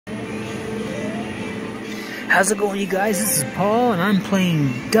How's it going, you guys? This is Paul, and I'm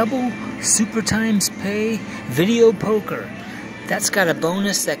playing double super times pay video poker. That's got a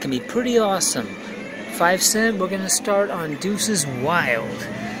bonus that can be pretty awesome. 5 cent, we're going to start on Deuces Wild.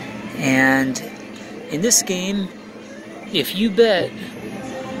 And in this game, if you bet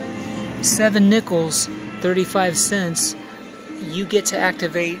 7 nickels, 35 cents, you get to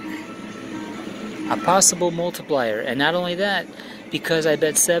activate a possible multiplier. And not only that, because I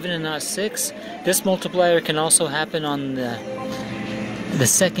bet 7 and not 6, this multiplier can also happen on the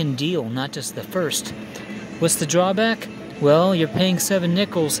second deal, not just the first. What's the drawback? Well, you're paying 7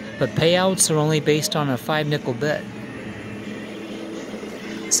 nickels, but payouts are only based on a 5 nickel bet.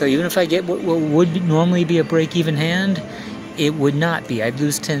 So even if I get what would normally be a break-even hand, it would not be. I'd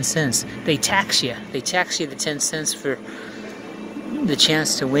lose 10 cents. They tax you. They tax you the 10 cents for the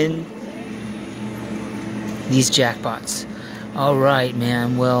chance to win these jackpots. Alright,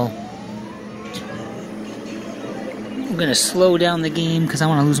 man, well, I'm going to slow down the game because I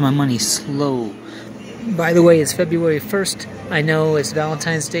want to lose my money slow. By the way, it's February 1st. I know it's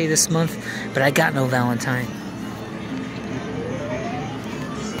Valentine's Day this month, but I got no Valentine.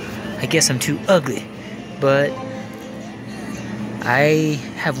 I guess I'm too ugly, but I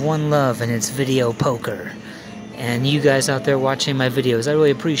have one love, and it's video poker. And you guys out there watching my videos, I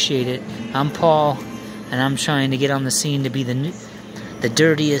really appreciate it. I'm Paul, and I'm trying to get on the scene to be the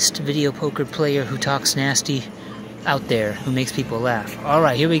dirtiest video poker player who talks nasty out there, who makes people laugh.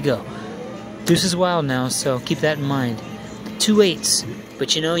 Alright, here we go. Deuces Wild now, so keep that in mind. 2 8s,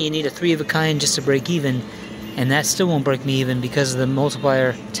 but you know, you need a 3 of a kind just to break even, and that still won't break me even because of the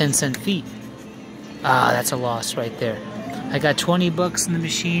multiplier 10 cent fee. Ah, that's a loss right there. I got 20 bucks in the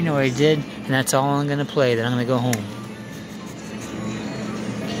machine, or I did, and that's all I'm going to play. Then I'm going to go home.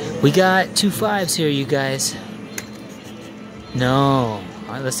 We got 2 5s here, you guys. No.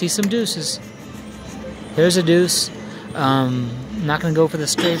 Alright, let's see some deuces. There's a deuce. Not going to go for the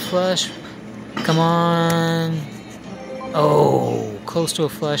straight flush. Come on. Oh, close to a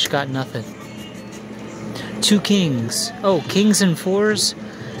flush. Got nothing. 2 kings. Oh, kings and 4s.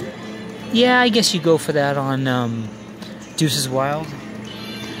 Yeah, I guess you go for that on Deuces Wild.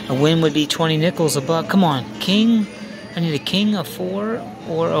 A win would be 20 nickels a buck. Come on, king. I need a king, a 4,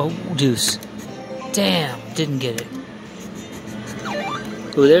 or a deuce. Damn, didn't get it.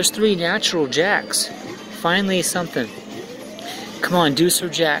 Oh, there's 3 natural jacks. Finally something. Come on, deuce or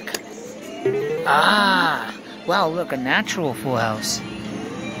jack. Ah, wow, look, a natural full house.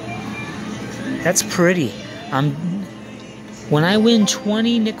 That's pretty. When I win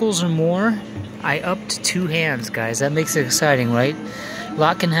 20 nickels or more, I upped 2 hands, guys. That makes it exciting, right? A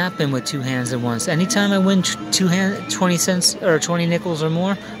lot can happen with 2 hands at once. Anytime I win 20 cents or 20 nickels or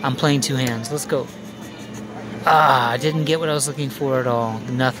more, I'm playing 2 hands. Let's go. Ah, I didn't get what I was looking for at all.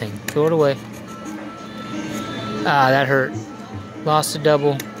 Nothing. Throw it away. Ah, that hurt. Lost a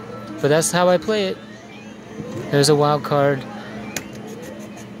double. But that's how I play it. There's a wild card.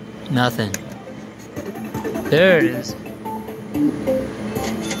 Nothing. There it is.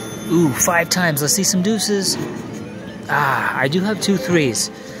 Ooh, 5 times. Let's see some deuces. Ah, I do have 2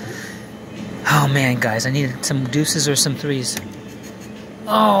 3s. Oh man, guys, I need some deuces or some 3s.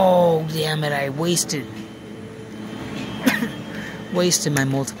 Oh, damn it, I wasted my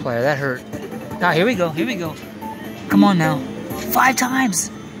multiplier. That hurt. Ah, here we go, here we go. Come on now. 5 times.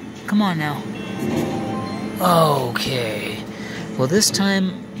 Come on now. Okay. Well, this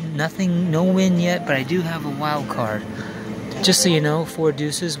time, nothing, no win yet, but I do have a wild card. Just so you know, 4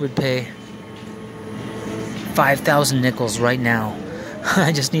 deuces would pay 5,000 nickels right now.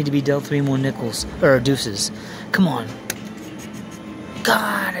 I just need to be dealt 3 more nickels, or deuces. Come on.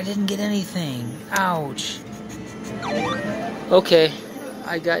 God, I didn't get anything. Ouch. Okay,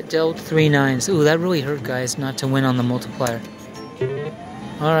 I got dealt 3 9s. Ooh, that really hurt, guys, not to win on the multiplier.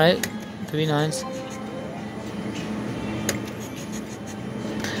 Alright, 3 9s.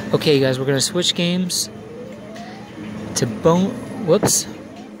 Okay, guys, we're going to switch games to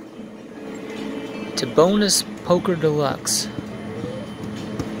bonus poker deluxe.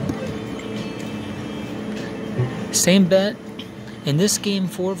 Same bet. In this game,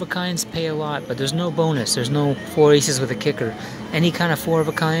 4 of a kinds pay a lot, but there's no bonus. There's no 4 aces with a kicker. Any kind of 4 of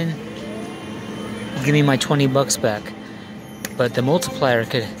a kind will give me my 20 bucks back. But the multiplier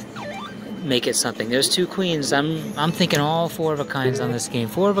could make it something. There's 2 queens. I'm thinking all 4 of a kinds on this game.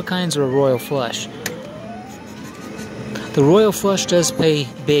 4 of a kinds or a royal flush. The royal flush does pay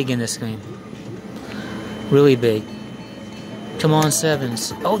big in this game. Really big. Come on,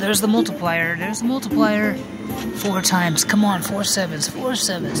 7s. Oh, there's the multiplier. There's the multiplier. 4 times. Come on, 4 7s. 4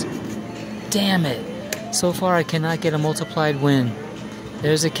 7s. Damn it. So far, I cannot get a multiplied win.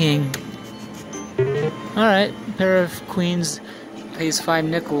 There's a king. Alright, pair of queens pays 5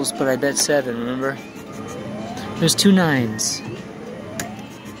 nickels, but I bet 7, remember? There's 2 nines.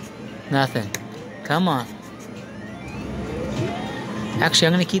 Nothing. Come on. Actually,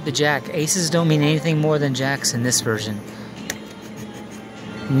 I'm going to keep the jack. Aces don't mean anything more than jacks in this version.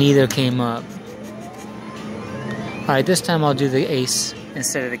 Neither came up. Alright, this time I'll do the ace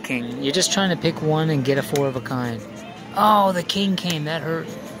instead of the king. You're just trying to pick one and get a 4 of a kind. Oh, the king came. That hurt.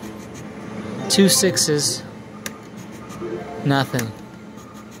 2 sixes. Nothing.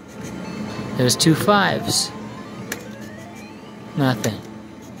 There's 2 5s. Nothing.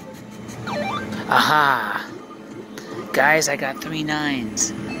 Aha! Guys, I got 3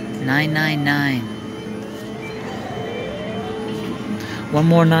 9s. 999. One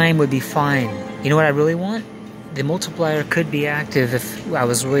more 9 would be fine. You know what I really want? The multiplier could be active if I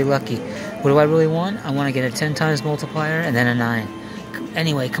was really lucky. What do I really want? I want to get a 10 times multiplier and then a 9.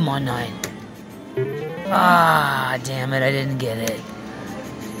 Anyway, come on, 9. Ah, damn it, I didn't get it.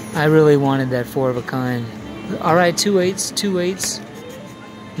 I really wanted that 4 of a kind. Alright, 2 8s, 2 8s.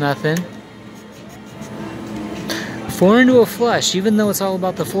 Nothing. 4 into a flush, even though it's all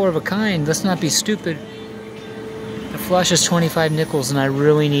about the 4 of a kind, let's not be stupid. The flush is 25 nickels and I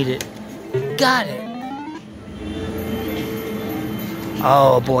really need it. Got it!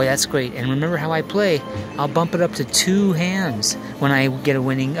 Oh boy, that's great. And remember how I play. I'll bump it up to 2 hands when I get a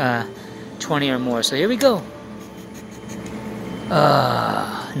winning 20 or more. So here we go.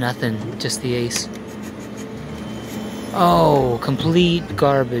 Nothing. Just the ace. Oh, complete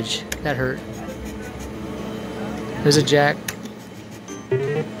garbage. That hurt. There's a jack.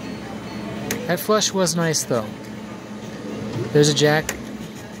 That flush was nice though. There's a jack.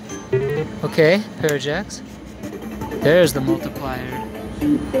 Okay, pair of jacks. There's the multiplier.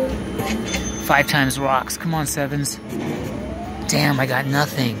 5 times rocks. Come on, 7s. Damn, I got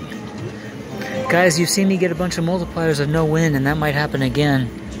nothing. Guys, you've seen me get a bunch of multipliers of no win, and that might happen again.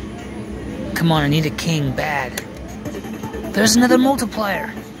 Come on, I need a king bad. There's another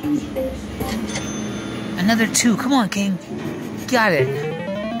multiplier. Another 2. Come on, king. Got it.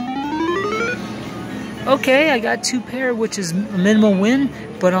 Okay, I got 2 pair, which is a minimal win,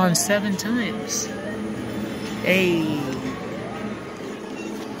 but on 7 times. Hey.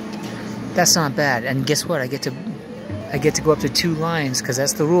 That's not bad. And guess what? I get to go up to 2 lines because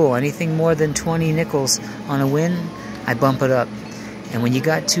that's the rule. Anything more than 20 nickels on a win, I bump it up. And when you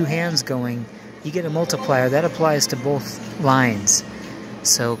got 2 hands going, you get a multiplier. That applies to both lines.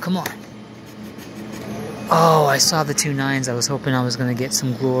 So come on. Oh, I saw the 2 9s. I was hoping I was going to get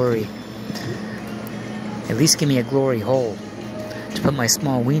some glory. At least give me a glory hole to put my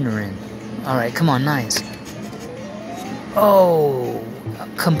small wiener in. Alright, come on, 9s. Oh,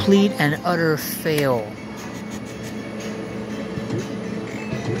 complete and utter fail.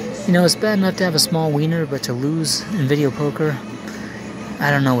 You know, it's bad enough to have a small wiener, but to lose in video poker, I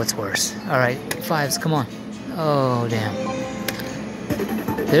don't know what's worse. Alright, 5s, come on. Oh, damn.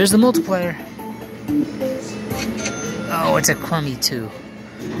 There's the multiplier. Oh, it's a crummy 2.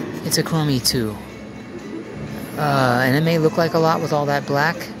 It's a crummy 2. And it may look like a lot with all that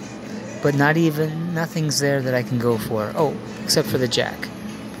black, but nothing's there that I can go for. Oh, except for the jack.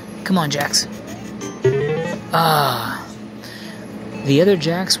 Come on, jacks. The other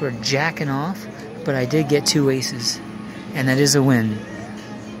jacks were jacking off, but I did get 2 aces. And that is a win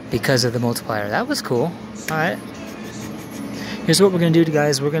because of the multiplier. That was cool. Alright. Here's what we're going to do,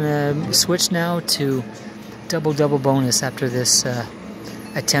 guys. We're going to switch now to double bonus after this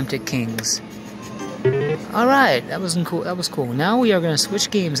attempt at kings. Alright, that was cool. That was cool. Now we are going to switch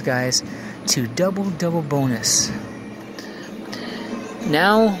games, guys, to double bonus.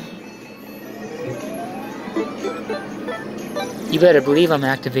 Now, you better believe I'm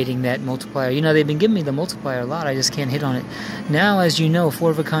activating that multiplier. You know, they've been giving me the multiplier a lot. I just can't hit on it. Now, as you know,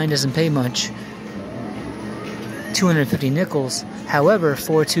 4 of a kind doesn't pay much. 250 nickels. However,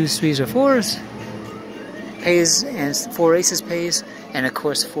 4 2s, 3s, or 4s pays, and 4 aces pays, and of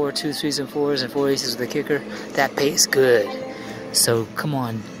course 4 2s, 3s, and 4s, and 4 aces with a kicker. That pays good. So come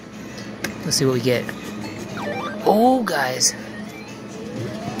on, let's see what we get. Oh, guys,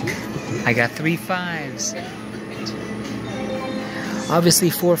 I got 3 5s.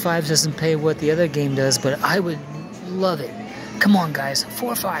 Obviously 4 5s doesn't pay what the other game does, but I would love it. Come on, guys,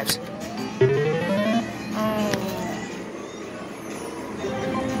 4 5s.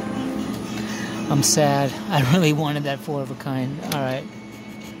 I'm sad. I really wanted that 4 of a kind. Alright.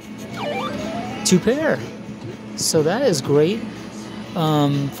 2 pair. So that is great.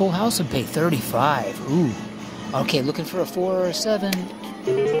 Full house would pay 35. Ooh. Okay, looking for a 4 or a 7.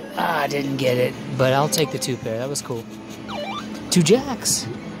 I didn't get it. But I'll take the 2 pair. That was cool. 2 jacks.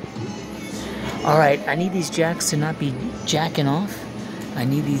 Alright, I need these jacks to not be jacking off. I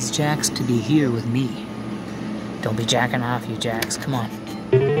need these jacks to be here with me. Don't be jacking off, you jacks. Come on.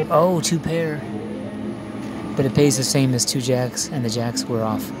 Oh, 2 pair. But it pays the same as 2 jacks, and the jacks were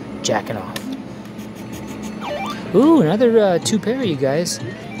off. Jacking off. Ooh, another 2 pair, you guys.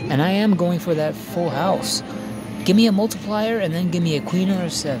 And I am going for that full house. Give me a multiplier, and then give me a queen or a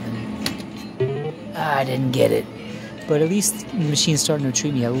 7. Ah, I didn't get it. But at least the machine's starting to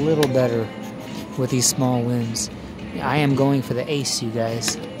treat me a little better with these small wins. I am going for the ace, you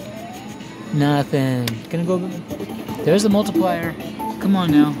guys. Nothing. Gonna go. There's the multiplier. Come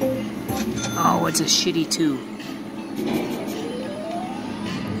on now. Oh, it's a shitty 2.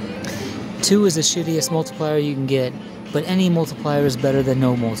 2 is the shittiest multiplier you can get, but any multiplier is better than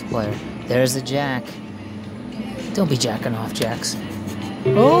no multiplier. There's the jack. Don't be jacking off, jacks.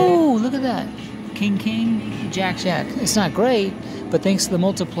 Oh, look at that. King, king, jack, jack. It's not great, but thanks to the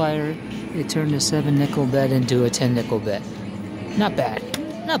multiplier, it turned a 7 nickel bet into a 10 nickel bet. Not bad.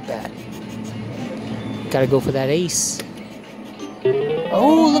 Not bad. Gotta go for that ace.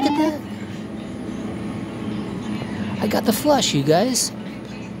 Oh, look at that. I got the flush, you guys.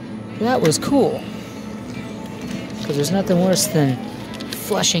 That was cool. Because there's nothing worse than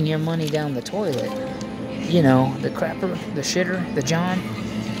flushing your money down the toilet. You know, the crapper, the shitter, the John.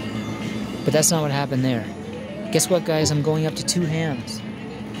 But that's not what happened there. Guess what, guys? I'm going up to 2 hands.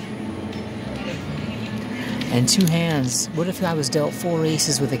 And 2 hands, what if I was dealt 4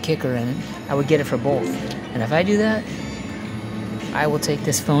 aces with a kicker and I would get it for both? And if I do that, I will take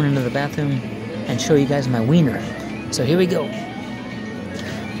this phone into the bathroom and show you guys my wiener. So here we go.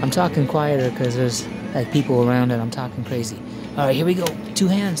 I'm talking quieter because there's like people around and I'm talking crazy. Alright, here we go. 2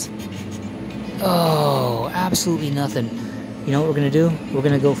 hands. Oh, absolutely nothing. You know what we're going to do? We're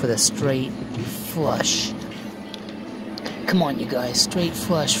going to go for the straight flush. Come on, you guys. Straight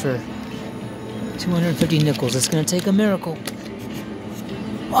flush for 250 nickels. It's going to take a miracle.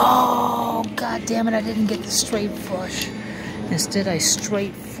 Oh, god damn it. I didn't get the straight flush. Instead, I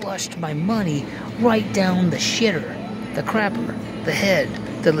straight flushed my money right down the shitter, the crapper, the head,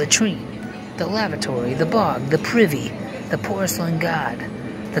 the latrine, the lavatory, the bog, the privy, the porcelain god,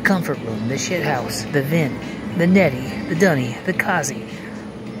 the comfort room, the shit house, the vin, the netty, the dunny, the kazi,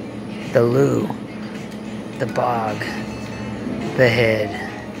 the loo, the bog, the head.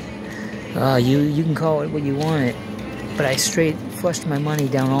 You can call it what you want it, but I straight flushed my money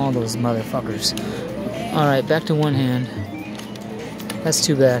down all those motherfuckers. Alright, back to 1 hand. That's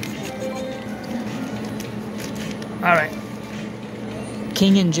too bad. Alright.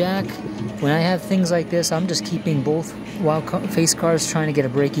 King and jack. When I have things like this, I'm just keeping both wild face cards, trying to get a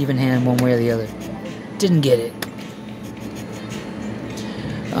break-even hand one way or the other. Didn't get it.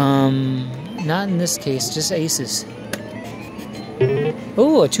 Not in this case, just aces.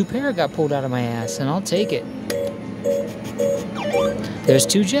 Oh, a 2 pair got pulled out of my ass, and I'll take it. There's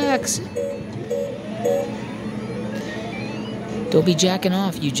 2 jacks. Don't be jacking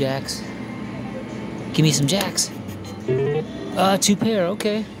off, you jacks. Give me some jacks. 2 pair,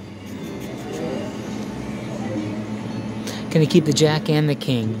 okay. Gonna keep the jack and the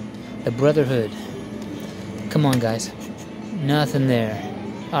king. The brotherhood. Come on, guys. Nothing there.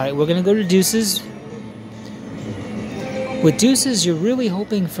 Alright, we're gonna go to deuces. With deuces, you're really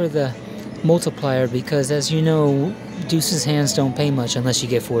hoping for the multiplier because, as you know, deuces hands don't pay much unless you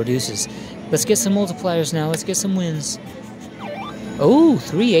get 4 deuces. Let's get some multipliers now. Let's get some wins. Oh,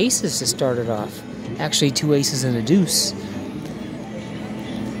 3 aces to start it off. Actually, 2 aces and a deuce.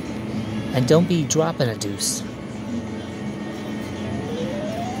 And don't be dropping a deuce.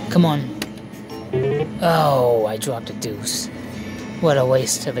 Come on. Oh, I dropped a deuce. What a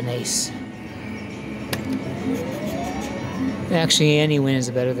waste of an ace. Actually, any win is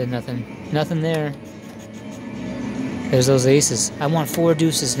better than nothing. Nothing there. There's those aces. I want 4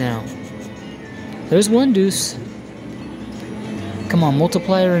 deuces now. There's 1 deuce. Come on,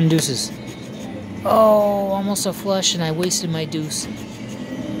 multiplier and deuces. Oh, almost a flush and I wasted my deuce.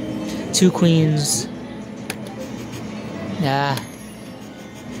 2 queens. Nah.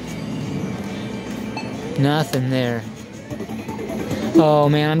 Nothing there. Oh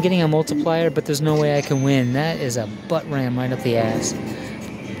man, I'm getting a multiplier, but there's no way I can win. That is a butt ram right up the ass.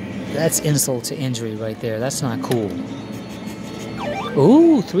 That's insult to injury right there. That's not cool.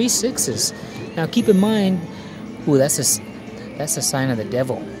 Ooh, 3 sixes. Now keep in mind, ooh, that's a sign of the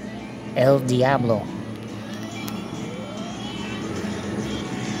devil. El Diablo.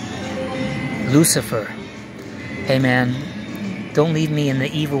 Lucifer. Hey man, don't leave me in the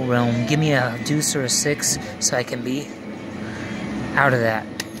evil realm. Give me a deuce or a 6 so I can be out of that.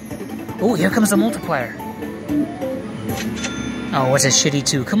 Oh, here comes the multiplier. Oh, what's a shitty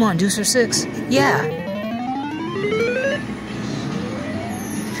 2? Come on, deuce or 6. Yeah.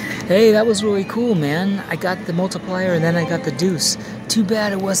 Hey, that was really cool, man. I got the multiplier and then I got the deuce. Too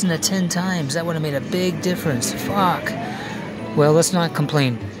bad it wasn't a 10 times. That would have made a big difference. Fuck. Well, let's not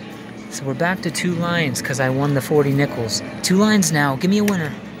complain. So we're back to 2 lines because I won the 40 nickels. 2 lines now. Give me a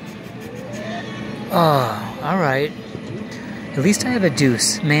winner. Oh, alright. At least I have a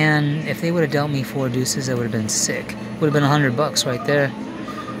deuce. Man, if they would have dealt me 4 deuces, that would have been sick. Would have been $100 right there.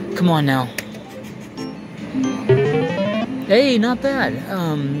 Come on now. Hey, not bad.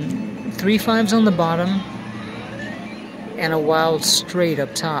 3 5s on the bottom and a wild straight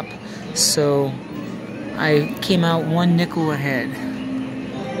up top. So I came out 1 nickel ahead.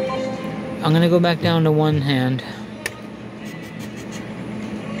 I'm gonna go back down to 1 hand.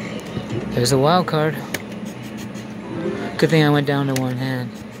 There's a wild card. Good thing I went down to 1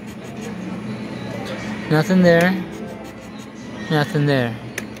 hand. Nothing there. Nothing there.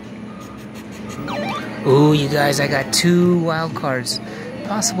 Ooh, you guys, I got 2 wild cards.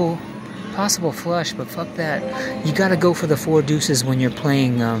 Possible flush, but fuck that. You gotta go for the 4 deuces when you're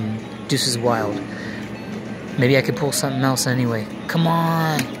playing deuces wild. Maybe I could pull something else anyway. Come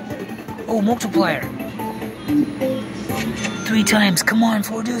on. Oh, multiplier. 3 times. Come on,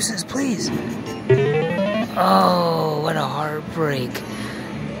 4 deuces, please. Oh, what a heartbreak.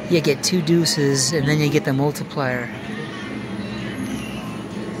 You get 2 deuces and then you get the multiplier.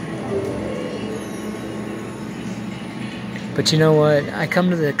 But you know what? I come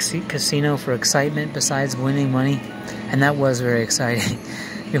to the casino for excitement besides winning money, and that was very exciting.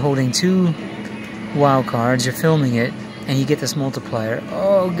 You're holding 2 wild cards, you're filming it, and you get this multiplier.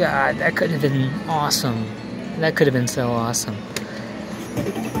 Oh god, that could have been awesome. That could have been so awesome.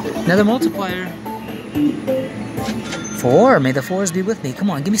 Another multiplier. 4. May the 4s be with me. Come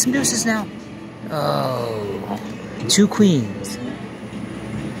on, give me some deuces now. Oh, 2 queens.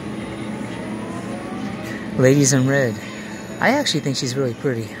 Ladies in red. I actually think she's really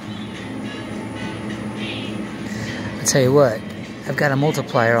pretty. I'll tell you what, I've got a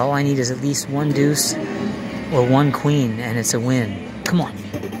multiplier. All I need is at least 1 deuce or 1 queen, and it's a win. Come on.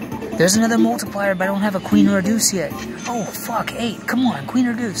 There's another multiplier, but I don't have a queen or a deuce yet. Oh, fuck, 8. Come on, queen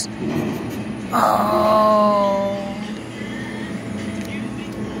or deuce. Oh.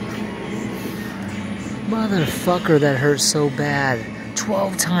 Motherfucker, that hurts so bad.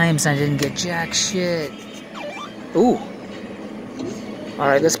 12 times I didn't get jack shit. Ooh.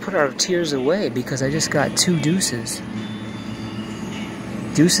 Alright, let's put our tears away because I just got 2 deuces.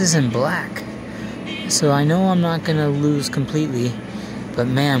 Deuces in black. So I know I'm not going to lose completely. But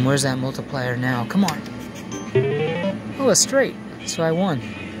man, where's that multiplier now? Come on. Oh, a straight. So I won.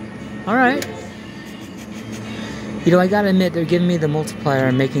 Alright. You know, I gotta admit, they're giving me the multiplier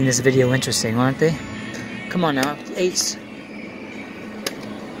and making this video interesting, aren't they? Come on now. 8s.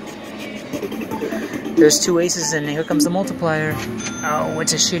 There's 2 aces and here comes the multiplier. Oh,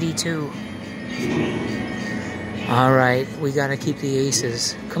 it's a shitty 2. Alright, we gotta keep the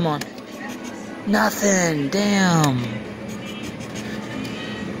aces. Come on. Nothing! Damn!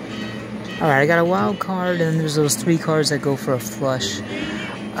 Alright, I got a wild card and there's those 3 cards that go for a flush.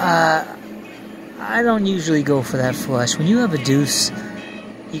 I don't usually go for that flush. When you have a deuce,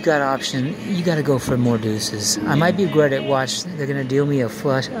 you got option. You gotta go for more deuces. I might be good at watch. They're gonna deal me a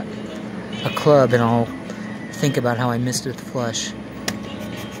flush. A club, and I'll think about how I missed with the flush.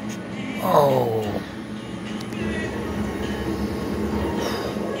 Oh.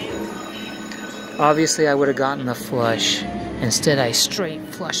 Obviously, I would have gotten the flush. Instead, I straight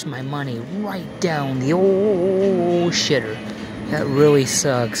flushed my money right down the old shitter. That really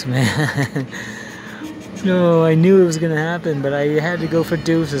sucks, man. No, I knew it was going to happen, but I had to go for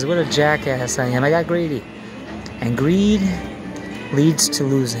deuces. What a jackass I am. I got greedy. And greed leads to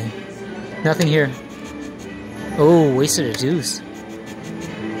losing. Nothing here. Oh, wasted a deuce.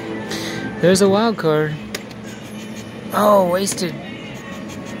 There's a wild card. Oh, wasted.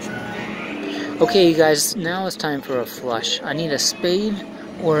 Okay, you guys, now it's time for a flush. I need a spade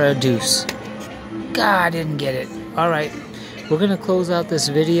or a deuce. God, I didn't get it. Alright, we're going to close out this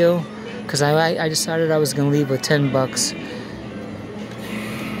video because I decided I was going to leave with 10 bucks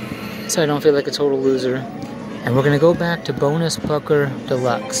so I don't feel like a total loser. And we're going to go back to Bonus Pucker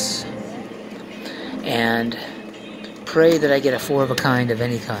Deluxe and pray that I get a 4 of a kind of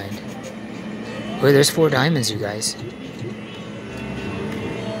any kind. Wait, there's 4 diamonds, you guys.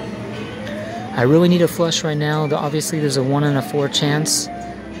 I really need a flush right now. Obviously, there's a 1 in a 4 chance.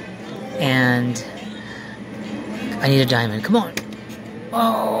 And I need a diamond. Come on.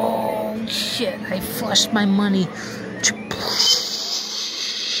 Oh, shit. I flushed my money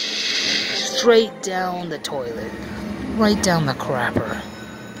straight down the toilet. Right down the crapper.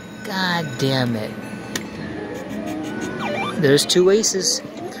 God damn it. There's 2 aces.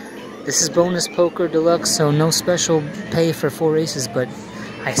 This is bonus poker deluxe, so no special pay for 4 aces, but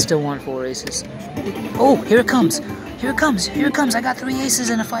I still want 4 aces. Oh, here it comes. Here it comes. Here it comes. I got 3 aces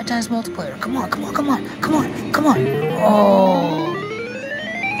and a 5 times multiplier. Come on, come on, come on, come on, come on. Oh.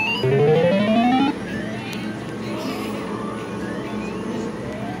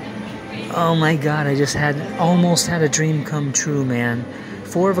 Oh my god, I just almost had a dream come true, man.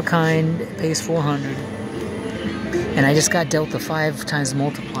 4 of a kind, pays 400. And I just got dealt the 5 times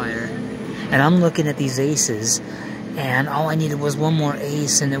multiplier. And I'm looking at these aces, and all I needed was 1 more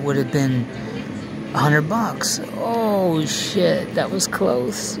ace, and it would have been $100. Oh shit, that was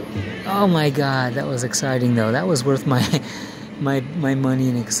close. Oh my god, that was exciting though. That was worth my money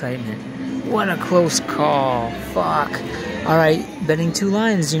and excitement. What a close call. Fuck. Alright, betting 2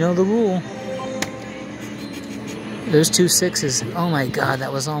 lines, you know the rule. There's 2 6s. Oh my god,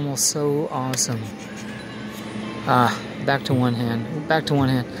 that was almost so awesome. Back to one hand. Back to one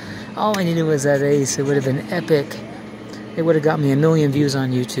hand. All I needed was that ace. It would have been epic. It would have got me 1 million views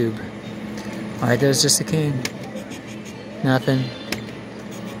on YouTube. Alright, there's just a king. Nothing.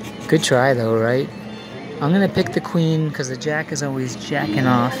 Good try though, right? I'm gonna pick the queen because the jack is always jacking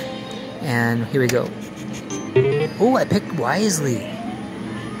off. And here we go. Oh, I picked wisely.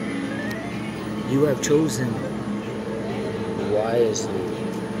 You have chosen wisely.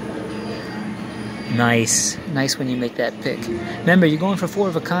 Nice. Nice when you make that pick. Remember, you're going for 4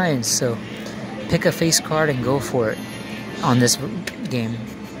 of a kind, so pick a face card and go for it on this game.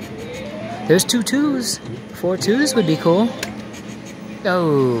 There's 2 2s. 4 2s would be cool.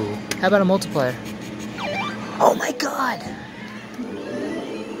 Oh, how about a multiplier? Oh my god!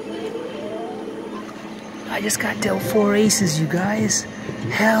 I just got dealt 4 aces, you guys.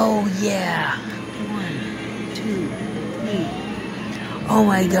 Hell yeah! 1, 2, 3. Oh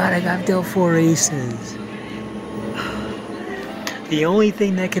my god, I got dealt 4 aces. The only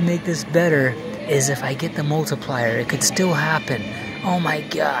thing that can make this better is if I get the multiplier. It could still happen. Oh my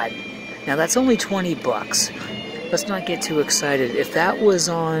god. Now that's only 20 bucks. Let's not get too excited. If that was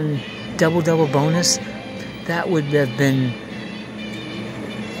on double bonus, that would have been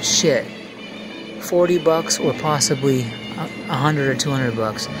shit. 40 bucks or possibly 100 or 200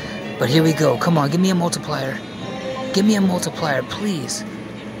 bucks. But here we go. Come on, give me a multiplier. Give me a multiplier, please.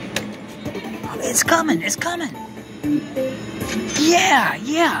 It's coming. It's coming. Yeah,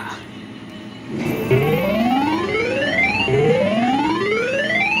 yeah.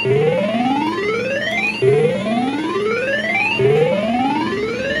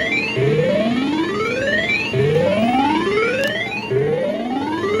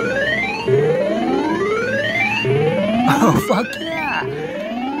 Oh, fuck yeah!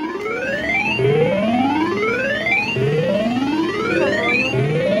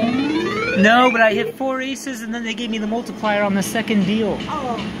 No, but I hit 4 aces and then they gave me the multiplier on the second deal.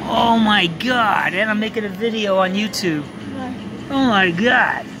 Oh my god, and I'm making a video on YouTube. Oh my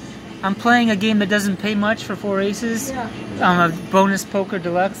god. I'm playing a game that doesn't pay much for 4 aces. A bonus poker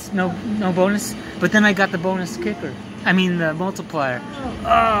deluxe, no bonus. But then I got the bonus kicker. I mean the multiplier.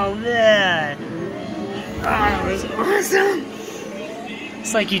 Oh man. Oh, that was awesome!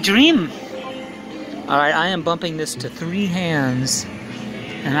 It's like you dream. Alright, I am bumping this to 3 hands,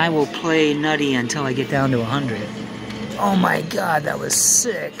 and I will play nutty until I get down to 100. Oh my god, that was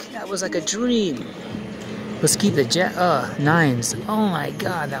sick. That was like a dream. Let's keep the nines. Oh my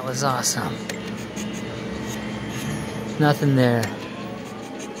god, that was awesome. Nothing there.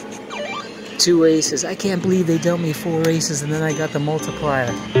 2 aces. I can't believe they dealt me 4 aces and then I got the multiplier.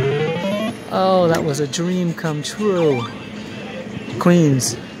 Oh, that was a dream come true.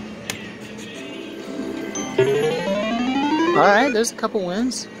 Queens. Alright, there's a couple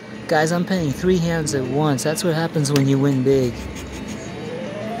wins. Guys, I'm paying 3 hands at once. That's what happens when you win big.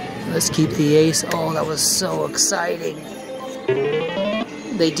 Let's keep the ace. Oh, that was so exciting.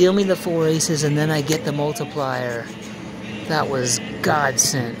 They deal me the 4 aces and then I get the multiplier. That was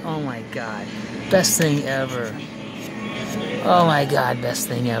godsend. Oh my god. Best thing ever. Oh my god, best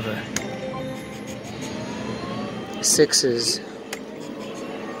thing ever. 6s.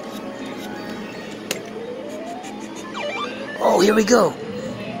 Oh, here we go.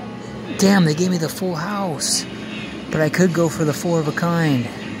 Damn, they gave me the full house. But I could go for the 4 of a kind.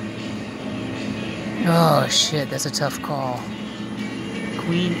 Oh shit, that's a tough call.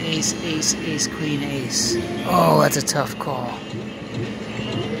 Queen, ace, ace, ace, queen, ace. Oh, that's a tough call.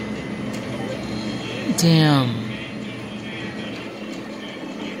 Damn.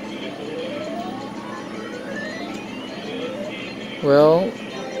 Well,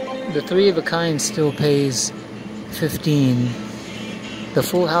 the 3 of a kind still pays 15. The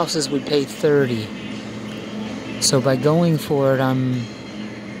full houses would pay 30. So by going for it,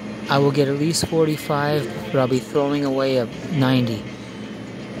 I will get at least 45, but I'll be throwing away a 90.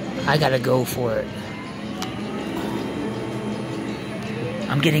 I gotta go for it.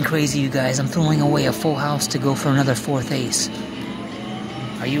 I'm getting crazy, you guys. I'm throwing away a full house to go for another 4th ace.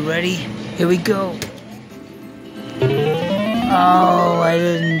 Are you ready? Here we go. Oh, I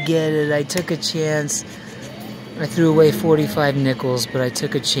didn't get it. I took a chance. I threw away 45 nickels, but I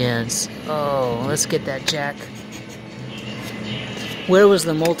took a chance. Oh, let's get that jack. Where was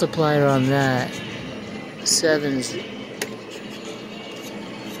the multiplier on that? 7s.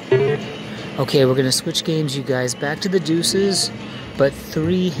 Okay, we're gonna switch games, you guys. Back to the deuces, but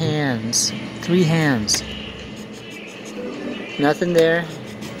 3 hands. 3 hands. Nothing there.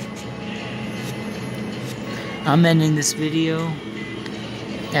 I'm ending this video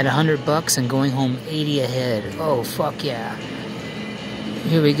at $100 and going home 80 ahead. Oh, fuck yeah.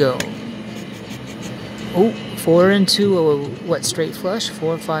 Here we go. Oh, 4 and 2. Oh, what, straight flush?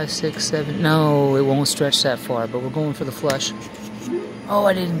 4, 5, 6, 7. No, it won't stretch that far, but we're going for the flush. Oh,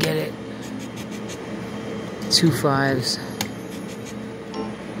 I didn't get it. 2 5s.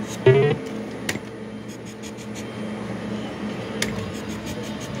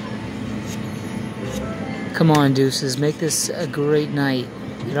 Come on, deuces, make this a great night.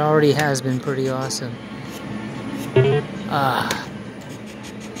 It already has been pretty awesome. Ah.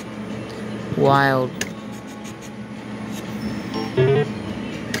 Wild.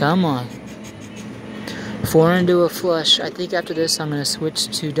 Come on. 4 into a flush. I think after this I'm going to switch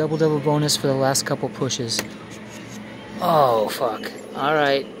to double bonus for the last couple pushes. Oh, fuck.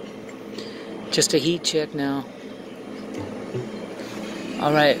 Alright. Just a heat check now.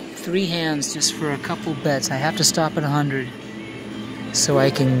 Alright, 3 hands just for a couple bets. I have to stop at 100 so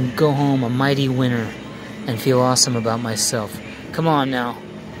I can go home a mighty winner and feel awesome about myself. Come on now.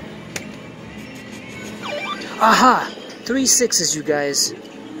 Aha! 3 6s, you guys.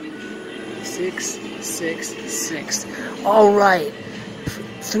 6, 6, 6. Alright.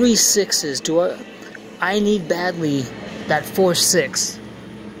 3 6s. I need badly that 4 6.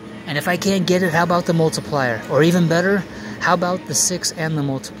 And if I can't get it, how about the multiplier? Or even better, how about the 6 and the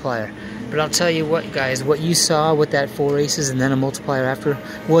multiplier? But I'll tell you what, guys, what you saw with that 4 aces and then a multiplier after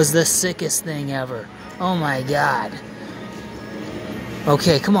was the sickest thing ever. Oh my god.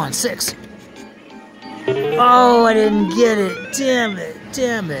 Okay, come on, 6. Oh, I didn't get it. Damn it,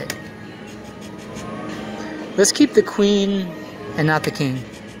 damn it. Let's keep the queen and not the king.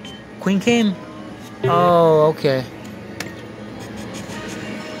 Queen came? Oh, okay.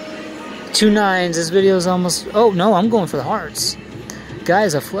 2 9s. This video is almost... Oh, no, I'm going for the hearts.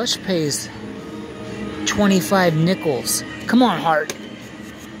 Guys, a flush pays 25 nickels. Come on, heart.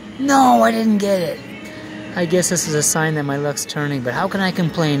 No, I didn't get it. I guess this is a sign that my luck's turning, but how can I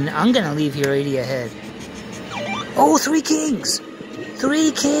complain? I'm going to leave here 80 ahead. Oh, 3 kings.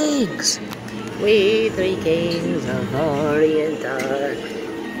 3 kings. We 3 kings of Orient are.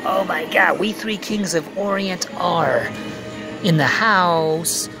 Oh, my God. We 3 kings of Orient are in the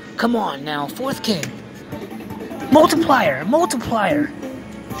house. Come on now, 4th king. Multiplier, multiplier.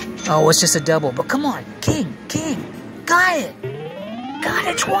 Oh, it's just a double, but come on. King, king. Got it. Got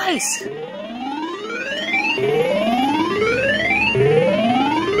it twice.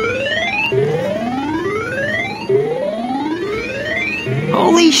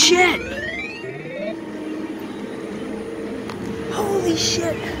 Holy shit. Holy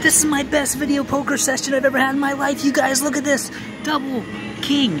shit. This is my best video poker session I've ever had in my life. You guys, look at this. Double.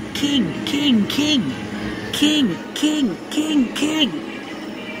 King, king, king, king, king, king, king, king.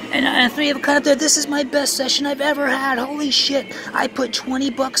 And 3 have cut up there. This is my best session I've ever had. Holy shit. I put 20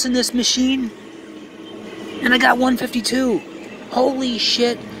 bucks in this machine and I got 152. Holy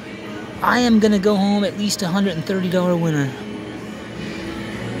shit. I am going to go home at least $130 winner.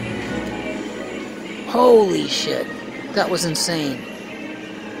 Holy shit. That was insane.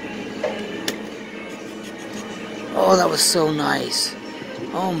 Oh, that was so nice.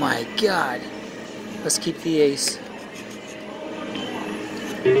 Oh my god. Let's keep the ace.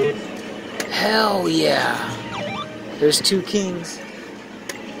 Hell yeah. There's 2 kings.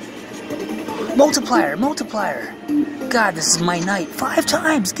 Multiplier, multiplier. God, this is my night. 5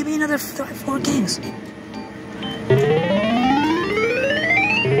 times. Give me another 4 kings.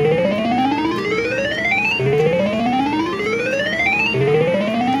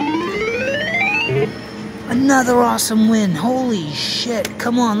 Another awesome win. Holy shit.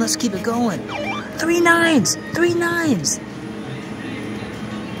 Come on, let's keep it going. 3 9s. 3 9s.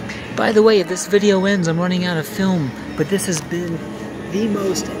 By the way, if this video ends, I'm running out of film. But this has been the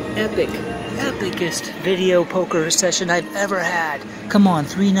most epic epicest video poker session I've ever had. Come on,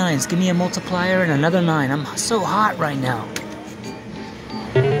 3 nines. Give me a multiplier and another 9. I'm so hot right now.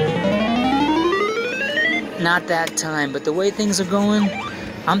 Not that time, but the way things are going,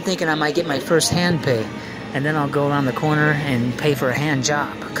 I'm thinking I might get my first hand pay. And then I'll go around the corner and pay for a hand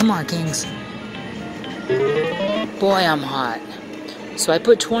job. Come on, kings. Boy, I'm hot. So I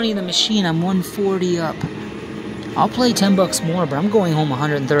put 20 in the machine. I'm 140 up. I'll play 10 bucks more, but I'm going home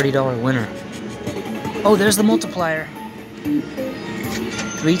 $130 winner. Oh, there's the multiplier.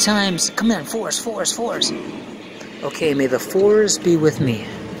 3 times. Come on, 4s, 4s, 4s. Okay, may the 4s be with me.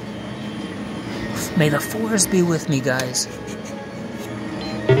 May the 4s be with me, guys.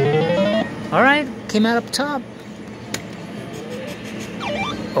 Alright, came out up top.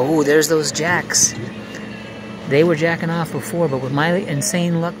 Oh, there's those jacks. They were jacking off before, but with my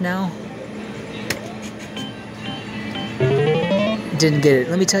insane luck now, didn't get it.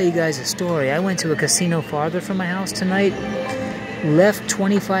 Let me tell you guys a story. I went to a casino farther from my house tonight, left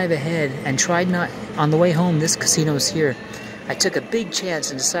 25 ahead, and tried not... On the way home, this casino's here. I took a big chance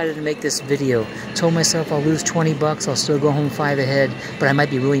and decided to make this video. Told myself I'll lose 20 bucks, I'll still go home 5 ahead, but I might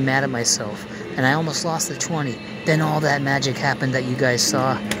be really mad at myself. And I almost lost the 20. Then all that magic happened that you guys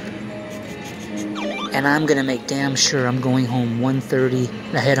saw. And I'm gonna make damn sure I'm going home 130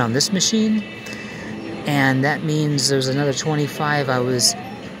 ahead on this machine. And that means there's another 25 I was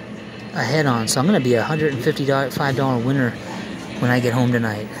ahead on. So I'm going to be a $155 winner when I get home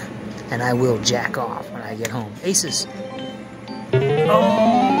tonight. And I will jack off when I get home. Aces.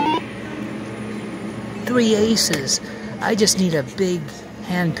 Oh! 3 aces. I just need a big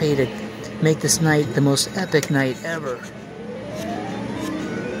hand pay to make this night the most epic night ever.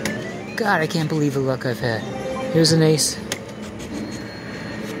 God, I can't believe the luck I've had. Here's an ace.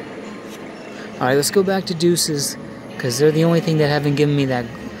 Alright, let's go back to deuces, because they're the only thing that haven't given me that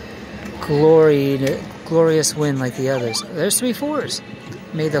glorious win like the others. There's 3 4s.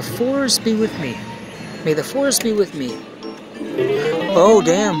 May the 4s be with me. May the 4s be with me. Oh,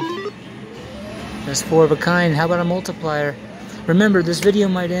 damn. There's 4 of a kind. How about a multiplier? Remember, this video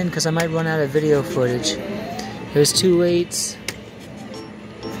might end because I might run out of video footage. There's 2 8s.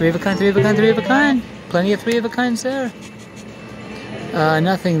 3 of a kind, 3 of a kind, 3 of a kind. Plenty of 3 of a kinds there.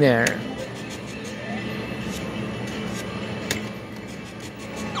 Nothing there.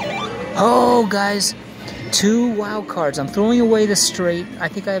 Oh, guys, 2 wild cards. I'm throwing away the straight. I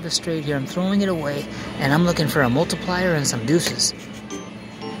think I have a straight here. I'm throwing it away, and I'm looking for a multiplier and some deuces.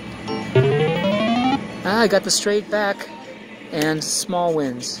 I got the straight back, and small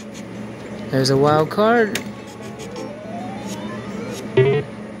wins. There's a wild card.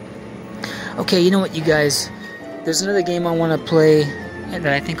 Okay, you know what, you guys? There's another game I want to play that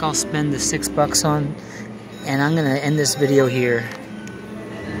I think I'll spend the 6 bucks on, and I'm going to end this video here.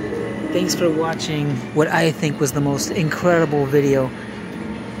 Thanks for watching what I think was the most incredible video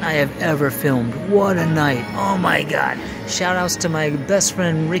I have ever filmed. What a night. Oh my god. Shout outs to my best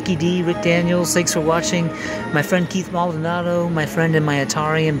friend Rick Daniels. Thanks for watching. My friend Keith Maldonado, my friend in my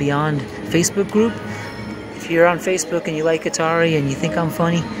Atari and Beyond Facebook group. If you're on Facebook and you like Atari and you think I'm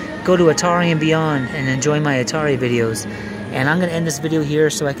funny, go to Atari and Beyond and enjoy my Atari videos. And I'm going to end this video here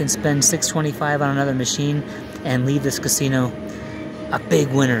so I can spend $6.25 on another machine and leave this casino a big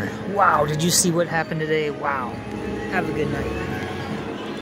winner. Wow, did you see what happened today? Wow. Have a good night.